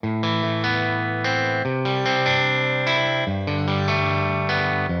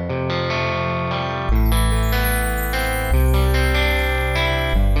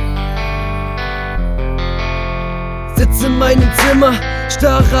meinem Zimmer,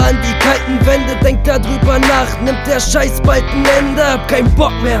 starre an die kalten Wände, denk darüber nach, nimmt der Scheiß bald ein Ende, hab keinen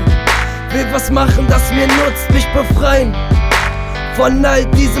Bock mehr, will was machen, das mir nutzt, mich befreien von all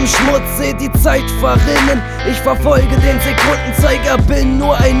diesem Schmutz, seh die Zeit verrinnen. Ich verfolge den Sekundenzeiger, bin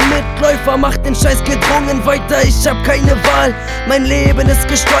nur ein Mitläufer, mach den Scheiß gedrungen weiter, ich hab keine Wahl. Mein Leben ist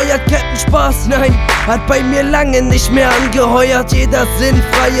gesteuert, Kettenspaß, nein, hat bei mir lange nicht mehr angeheuert. Jeder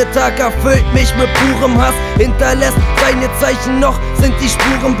sinnfreie Tag erfüllt mich mit purem Hass, hinterlässt seine Zeichen, noch sind die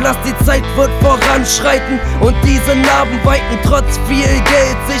Spuren blass. Die Zeit wird voranschreiten und diese Narben weiten trotz viel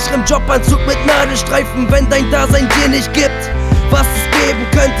Geld. Sicheren Jobanzug mit Nadelstreifen, wenn dein Dasein dir nicht gibt, was es geben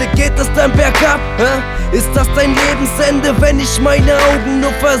könnte, geht es dann bergab? Ist das dein Lebensende, wenn ich meine Augen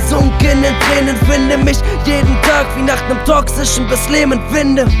nur versunken in Tränen finde? Mich jeden Tag wie nach nem toxischen Besleben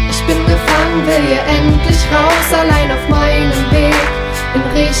finde. Ich bin gefangen, will hier endlich raus, allein auf meinem Weg in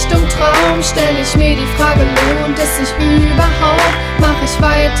Richtung Traum stell ich mir die Frage, lohnt es sich überhaupt? Mach ich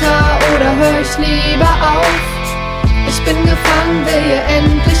weiter oder hör ich lieber auf? Ich bin gefangen, will hier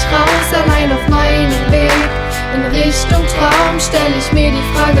endlich raus, allein auf meinem Weg in Richtung Traum stell ich mir die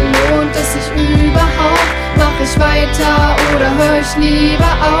Frage, lohnt es sich überhaupt? Mach ich weiter oder hör ich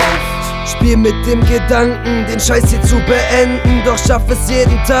lieber auf? Spiel mit dem Gedanken, den Scheiß hier zu beenden, doch schaff es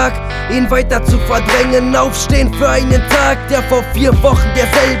jeden Tag, ihn weiter zu verdrängen. Aufstehen für einen Tag, der vor 4 Wochen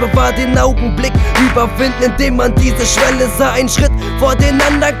derselbe war, den Augenblick überwinden, indem man diese Schwelle sah. Ein Schritt vor den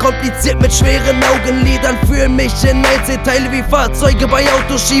anderen, kompliziert mit schweren Augenlidern, fühl mich in Einzelteile wie Fahrzeuge bei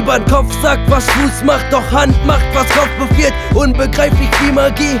Autoschiebern. Kopf sagt, was Fuß macht, doch Hand macht, was Kopf befiehlt, unbegreiflich wie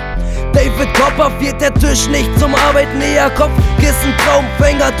Magie. David Copperfield, der Tisch nicht zum Arbeiten, eher Kopfkissen,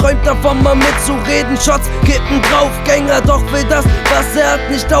 Traumfänger, träumt davon mal mitzureden, Shots, Kippen, Draufgänger, doch will das, was er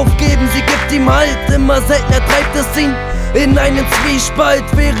hat, nicht aufgeben, sie gibt ihm Halt, immer seltener treibt es ihn in einen Zwiespalt.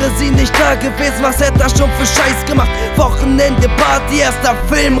 Wäre sie nicht da gewesen, was hätte er schon für Scheiß gemacht? Wochenende, Party, erster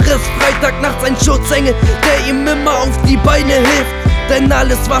Filmriss, Freitagnachts ein Schutzengel, der ihm immer auf die Beine hilft, denn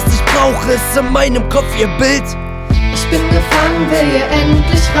alles, was ich brauche, ist in meinem Kopf ihr Bild. Ich bin gefangen, will hier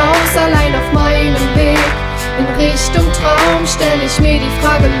endlich raus, allein auf meinem Weg in Richtung Traum stell ich mir die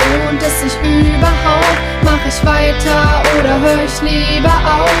Frage, lohnt es sich überhaupt? Mach ich weiter oder hör ich lieber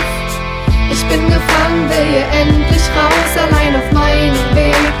auf? Ich bin gefangen, will hier endlich raus, allein auf meinem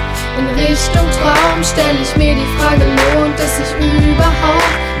Weg in Richtung Traum stell ich mir die Frage, lohnt es sich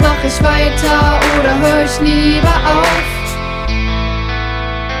überhaupt? Mach ich weiter oder hör ich lieber auf?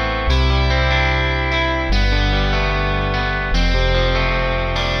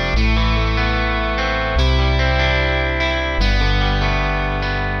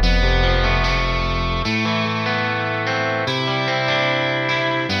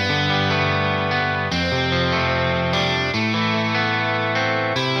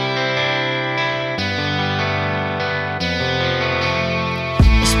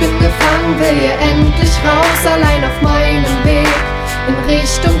 Ich bin gefangen, will hier endlich raus, allein auf meinem Weg in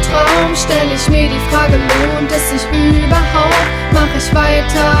Richtung Traum stell ich mir die Frage, lohnt es sich überhaupt? Mach ich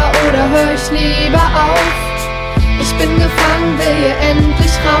weiter oder hör ich lieber auf? Ich bin gefangen, will hier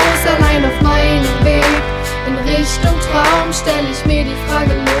endlich raus,